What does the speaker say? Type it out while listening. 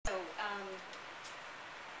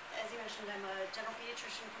mentioned, I'm a general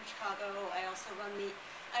pediatrician from Chicago. I also run the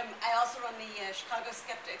Chicago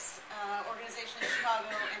Skeptics organization in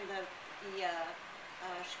Chicago, and the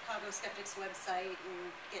Chicago Skeptics website,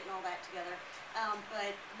 and getting all that together.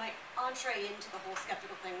 But my entree into the whole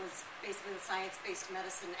skeptical thing was basically the science-based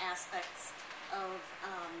medicine aspects of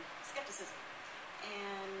skepticism.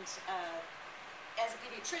 And as a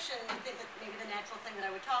pediatrician, I think that maybe the natural thing that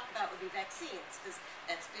I would talk about would be vaccines, because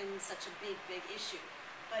that's been such a big, big issue.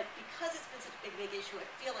 But because it's been such a big, big issue, I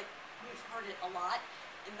feel like we've heard it a lot,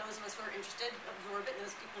 and those of us who are interested absorb it, and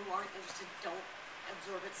those people who aren't interested don't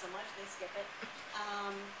absorb it so much, they skip it.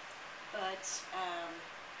 I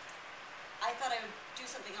thought I would do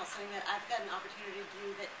something else, something that I've got an opportunity to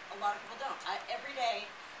do that a lot of people don't. Every day,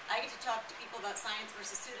 I get to talk to people about science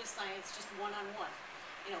versus pseudoscience just one-on-one.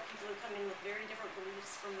 You know, people who come in with very different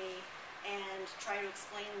beliefs from me and try to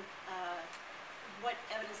explain what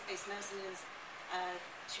evidence-based medicine is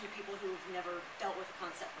to people who've never dealt with the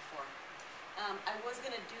concept before. I was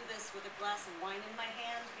going to do this with a glass of wine in my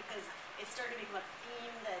hand because it started to become a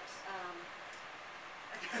theme that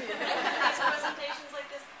these presentations like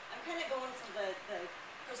this, I'm kind of going for the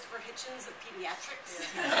Christopher Hitchens of pediatrics.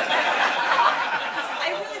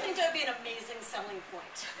 I really think that would be an amazing selling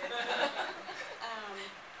point. Not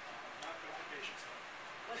good for patients, though.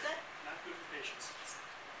 What's that? Not good for patients.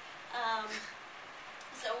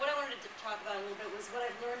 So what I wanted to talk about a little bit was what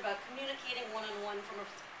I've learned about communicating one-on-one from a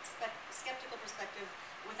skeptical perspective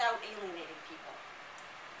without alienating people.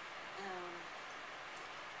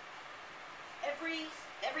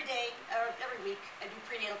 Every day, or every week, I do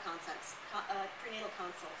prenatal consults.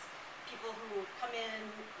 People who come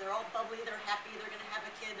in, they're all bubbly, they're happy, they're going to have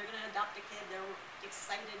a kid, they're going to adopt a kid, they're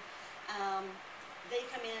excited. They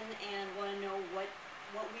come in and want to know what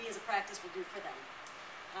we as a practice will do for them.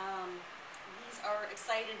 These are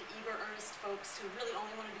excited, eager, earnest folks who really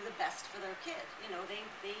only want to do the best for their kid. You know, they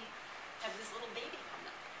have this little baby coming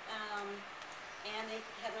up. And they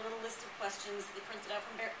have a little list of questions that they printed out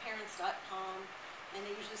from parents.com, and they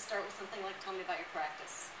usually start with something like, tell me about your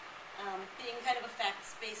practice. Being kind of a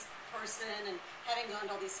facts-based person and having gone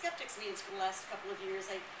to all these skeptics meetings for the last couple of years,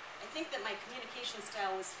 I think that my communication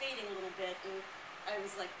style was fading a little bit, and I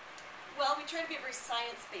was like, well, we try to be a very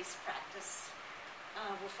science-based practice.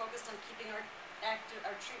 We're focused on keeping our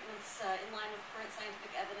treatments in line with current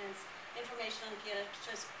scientific evidence. Information on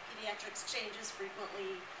pediatrics changes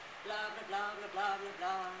frequently, blah, blah, blah, blah, blah, blah,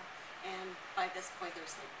 blah. And by this point, they're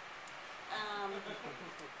asleep.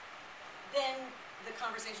 Then the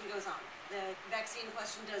conversation goes on. The vaccine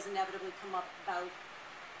question does inevitably come up about,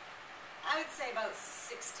 I would say about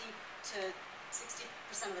 60% of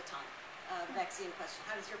the time. Vaccine question.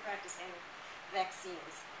 How does your practice handle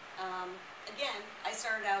vaccines? Again, I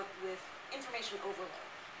started out with information overload.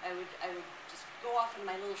 I would just go off in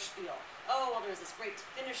my little spiel. Oh, well, there's this great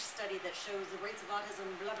Finnish study that shows the rates of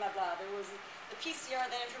autism, blah, blah, blah. There was the PCR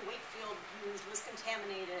that Andrew Wakefield used was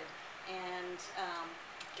contaminated, and,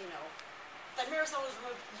 you know, thimerosal was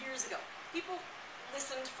removed years ago. People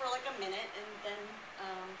listened for like a minute, and then,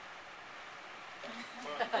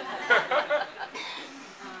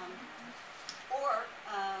 or,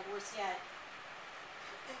 worse yet,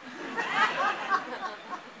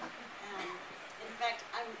 in fact,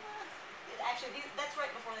 that's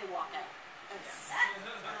right before they walk out.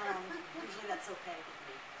 Usually that's okay with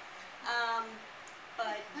me.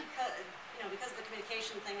 But because of the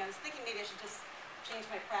communication thing, I was thinking maybe I should just change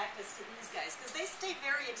my practice to these guys, because they stay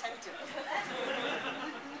very attentive.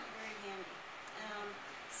 Very handy.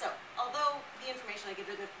 So, although the information I give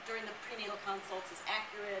during the prenatal consults is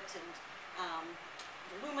accurate and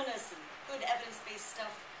voluminous and good evidence-based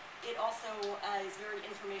stuff, it also is very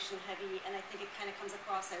information-heavy, and I think it kind of comes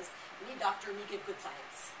across as, me doctor, me give good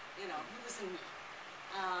science. You know, you listen to me.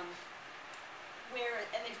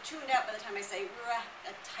 And they've tuned out by the time I say, we're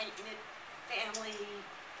a tight-knit family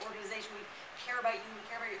organization. We care about you, we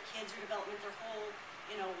care about your kids, your development, their whole,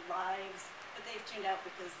 lives. But they've tuned out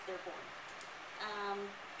because they're bored.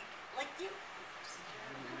 Like you.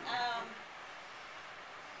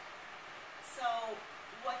 So,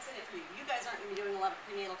 what's in it for you? You guys aren't going to be doing a lot of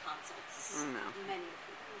prenatal consults. No. Many of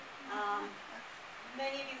you.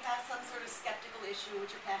 Many of you have some sort of skeptical issue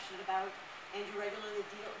which you're passionate about, and you regularly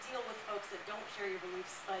deal with folks that don't share your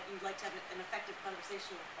beliefs, but you'd like to have an effective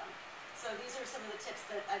conversation with them. So these are some of the tips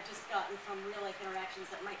that I've just gotten from real-life interactions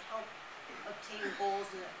that might help obtain goals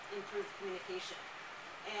and improve communication.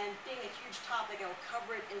 And being a huge topic, I will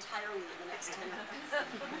cover it entirely in the next 10 minutes.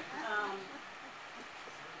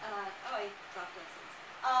 I dropped those things.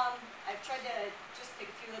 I've tried to just pick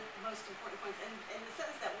a few of the most important points, and the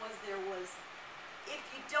sentence that was there was, if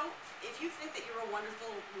you don't if you think that you're a wonderful,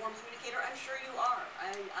 warm communicator, I'm sure you are.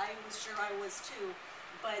 I was sure I was too,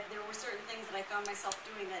 but there were certain things that I found myself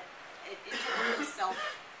doing that it took a little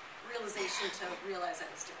self-realization to realize I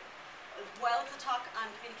was doing. While it's a talk on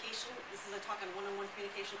communication, this is a talk on one-on-one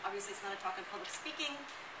communication. Obviously, it's not a talk on public speaking,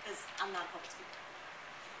 because I'm not a public speaker.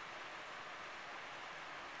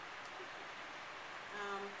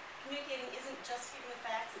 Communicating isn't just speaking the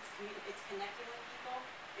facts, it's connecting with people.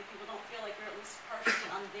 If people don't feel like you're at least partially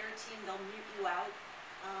on their team, they'll mute you out.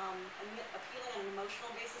 Appealing on an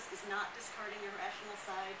emotional basis is not discarding your rational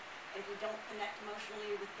side. And if we don't connect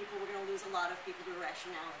emotionally with people, we're going to lose a lot of people to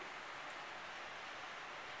irrationality.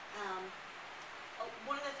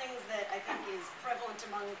 One of the things that I think is prevalent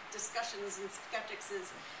among discussions and skeptics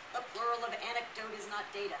is the plural of anecdote is not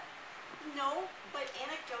data. No, but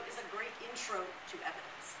anecdote is a great intro to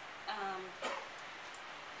evidence.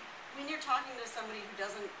 When you're talking to somebody who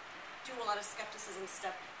doesn't do a lot of skepticism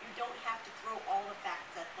stuff, you don't have to throw all the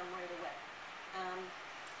facts at them right away.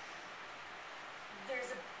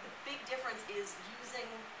 The big difference is using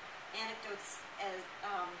anecdotes as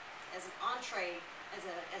an entree, as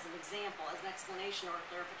an example, as an explanation or a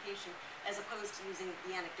clarification, as opposed to using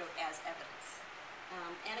the anecdote as evidence.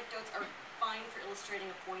 Anecdotes are fine for illustrating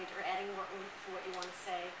a point or adding more oomph to what you want to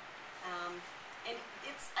say. And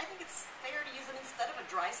I think it's fair to use it instead of a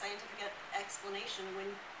dry scientific explanation when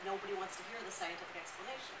nobody wants to hear the scientific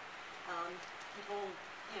explanation.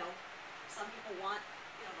 Some people want,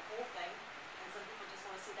 the whole thing, and some people just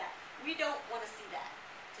want to see that. We don't want to see that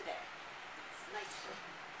today. It's nice for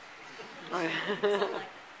something like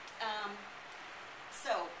that.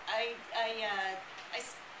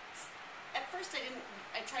 At first I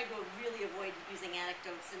tried to really avoid using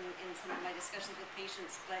anecdotes in some of my discussions with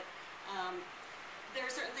patients, but there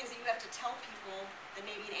are certain things that you have to tell people that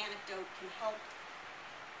maybe an anecdote can help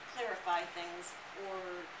clarify things or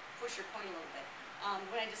push your point a little bit.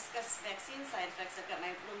 When I discuss vaccine side effects, I've got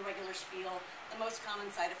my little regular spiel. The most common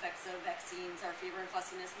side effects of vaccines are fever and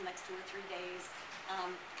fussiness in the next 2 or 3 days.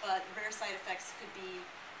 But rare side effects could be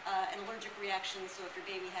an allergic reaction, so if your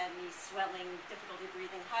baby had any swelling, difficulty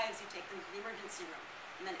breathing, hives, you take them to the emergency room.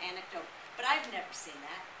 And then anecdote. But I've never seen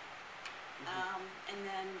that. And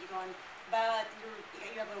then you go on, but you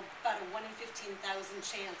have about a 1 in 15,000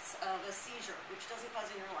 chance of a seizure, which doesn't cause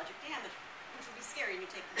any neurologic damage, which would be scary, and you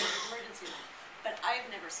take them to the emergency room. But I've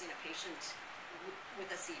never seen a patient with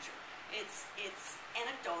a seizure. It's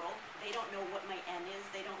anecdotal. They don't know what my N is.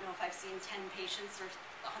 They don't know if I've seen 10 patients or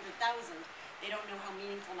 100,000. They don't know how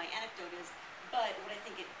meaningful my anecdote is. But what I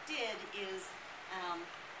think it did is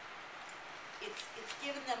it's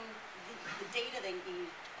given them the data they need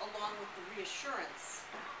along with the reassurance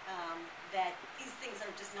that these things are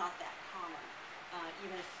just not that common,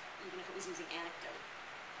 even if it was using anecdote.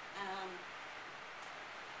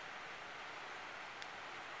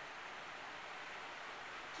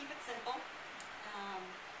 Keep it simple.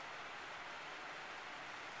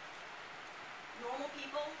 Normal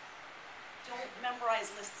people don't memorize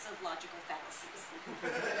lists of logical fallacies.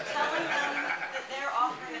 Telling them that they're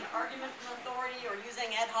offering an argument from authority or using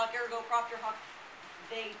ad hoc ergo propter hoc,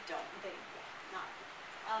 they don't.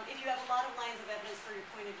 If you have a lot of lines of evidence for your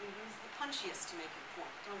point of view, use the punchiest to make your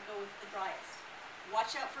point. Don't go with the driest.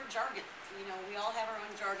 Watch out for jargon. We all have our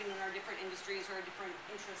own jargon in our different industries or our different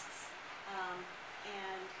interests. And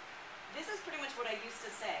this is pretty much what I used to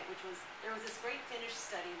say, which was, there was this great Finnish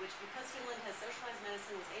study, which because Finland has socialized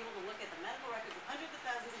medicine, was able to look at the medical records of hundreds of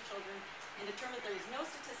thousands of children and determine that there was no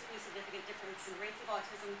statistically significant difference in rates of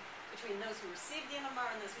autism between those who received the MMR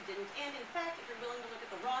and those who didn't. And in fact, if you're willing to look at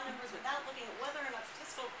the raw numbers without looking at whether or not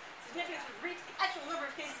statistical significance would reach, the actual number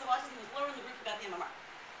of cases of autism was lower in the group who got the MMR.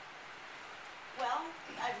 Well,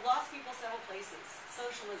 I've lost people several places.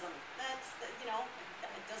 Socialism,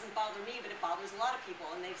 it doesn't bother me, but it bothers a lot of people,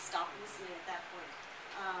 and they've stopped listening at that point.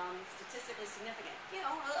 Statistically significant.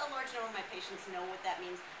 A large number of my patients know what that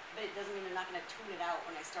means, but it doesn't mean they're not going to tune it out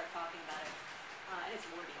when I start talking about it. And it's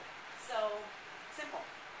wordy. So, simple.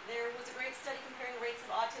 There was a great study comparing rates of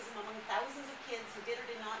autism among thousands of kids who did or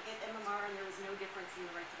did not get MMR, and there was no difference in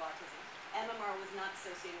the rates of autism. MMR was not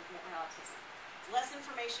associated with more autism. It's less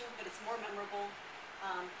information, but it's more memorable.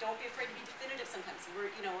 Don't be afraid to be definitive sometimes. We're,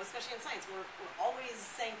 especially in science, we're always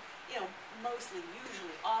saying, mostly,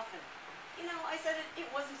 usually, often. I said it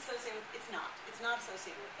wasn't associated with, it's not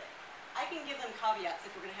associated with it. I can give them caveats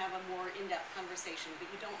if we're going to have a more in-depth conversation, but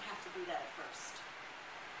you don't have to do that at first.